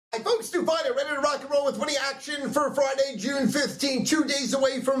Hi folks, Feiner, ready to rock and roll with winning action for Friday, June 15th, 2 days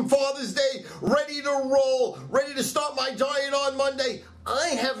away from Father's Day, ready to roll, ready to start my diet on Monday. I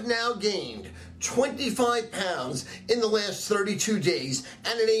have now gained 25 pounds in the last 32 days,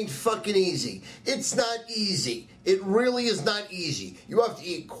 and it ain't fucking easy. It's not easy. It really is not easy. You have to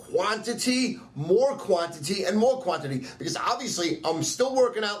eat quantity, and more quantity, because obviously I'm still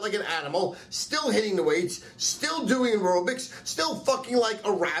working out like an animal, still hitting the weights, still doing aerobics, still fucking like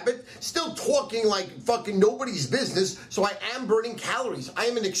a rabbit, still talking like fucking nobody's business, so I am burning calories. I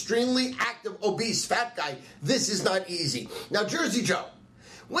am an extremely active, obese, fat guy. This is not easy. Now, Jersey Joe,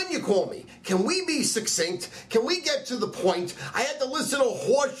 when you call me, can we be succinct? Can we get to the point? I had to listen to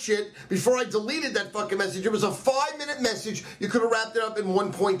horse shit before I deleted that fucking message. It was a 5-minute message. You could have wrapped it up in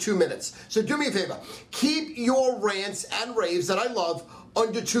 1.2 minutes. So do me a favor. Keep your rants and raves that I love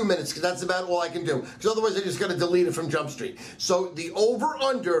under 2 minutes, because that's about all I can do. Because otherwise I just got to delete it from Jump Street. So the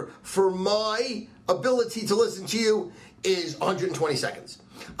over-under for my ability to listen to you is 120 seconds.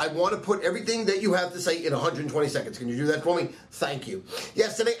 I want to put everything that you have to say in 120 seconds. Can you do that for me? Thank you.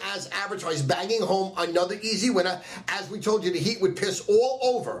 Yesterday, as advertised, banging home another easy winner. As we told you, the Heat would piss all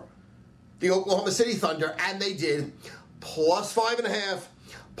over the Oklahoma City Thunder, and they did. Plus 5.5,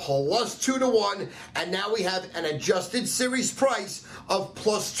 plus 2-1, and now we have an adjusted series price of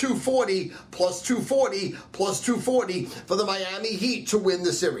plus 240, plus 240, plus 240 for the Miami Heat to win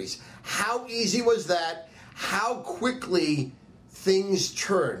the series. How easy was that? How quickly things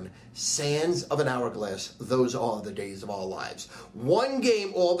turn. Sands of an hourglass. Those are the days of our lives. One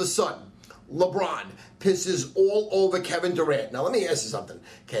game, all of a sudden, LeBron pisses all over Kevin Durant. Now, let me ask you something.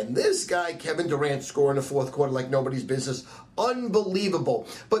 Can this guy, Kevin Durant, score in the fourth quarter like nobody's business? Unbelievable.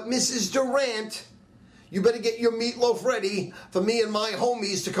 But Mrs. Durant, you better get your meatloaf ready for me and my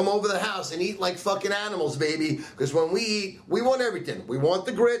homies to come over the house and eat like fucking animals, baby. Because when we eat, we want everything. We want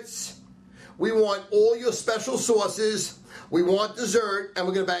the grits. We want all your special sauces. We want dessert, and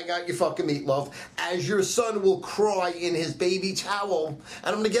we're going to bang out your fucking meatloaf, as your son will cry in his baby towel. And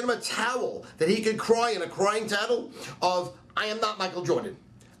I'm going to get him a towel that he can cry in, a crying towel of, I am not Michael Jordan.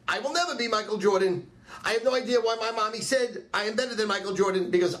 I will never be Michael Jordan. I have no idea why my mommy said I am better than Michael Jordan,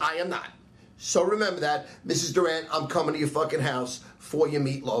 because I am not. So remember that. Mrs. Durant, I'm coming to your fucking house for your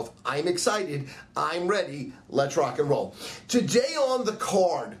meatloaf. I'm excited. I'm ready. Let's rock and roll. Today on the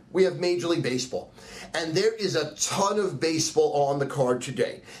card, we have Major League Baseball. And there is a ton of baseball on the card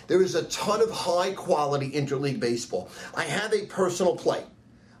today. There is a ton of high-quality interleague baseball. I have a personal play.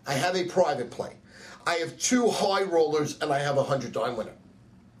 I have a private play. I have 2 high rollers, and I have a 100-time winner.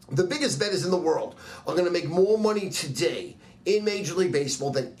 The biggest bettors in the world are going to make more money today in Major League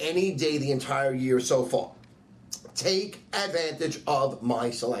Baseball than any day the entire year so far. Take advantage of my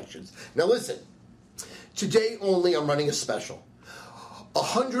selections. Now listen, today only I'm running a special.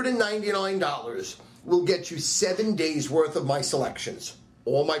 $199 will get you 7 days worth of my selections.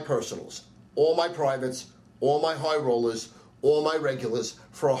 All my personals, all my privates, all my high rollers, all my regulars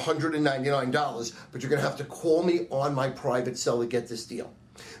for $199, but you're going to have to call me on my private cell to get this deal.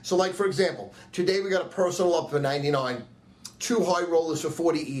 So like for example, today we got a personal up for $99. 2 high rollers for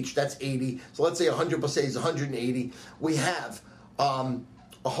 40 each, that's 80. So let's say 100 plus 8 is 180. We have a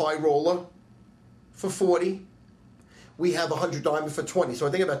high roller for 40. We have a 100 diamond for 20. So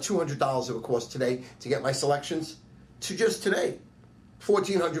I think about $200 it would cost today to get my selections to just today.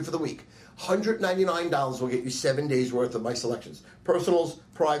 $1,400 for the week. $199 will get you 7 days worth of my selections. Personals,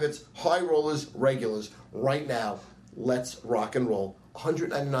 privates, high rollers, regulars. Right now, let's rock and roll.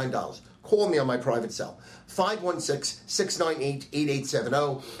 $199. Call me on my private cell.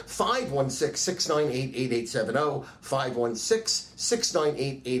 516-698-8870. 516-698-8870.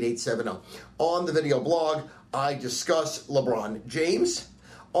 516-698-8870. On the video blog, I discuss LeBron James.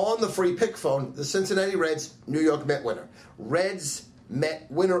 On the free pick phone, the Cincinnati Reds New York Met winner. Reds Met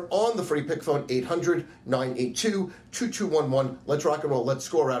winner on the free pick phone, 800-982-2211. Let's rock and roll. Let's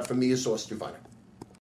score out from me, a source, Feiner.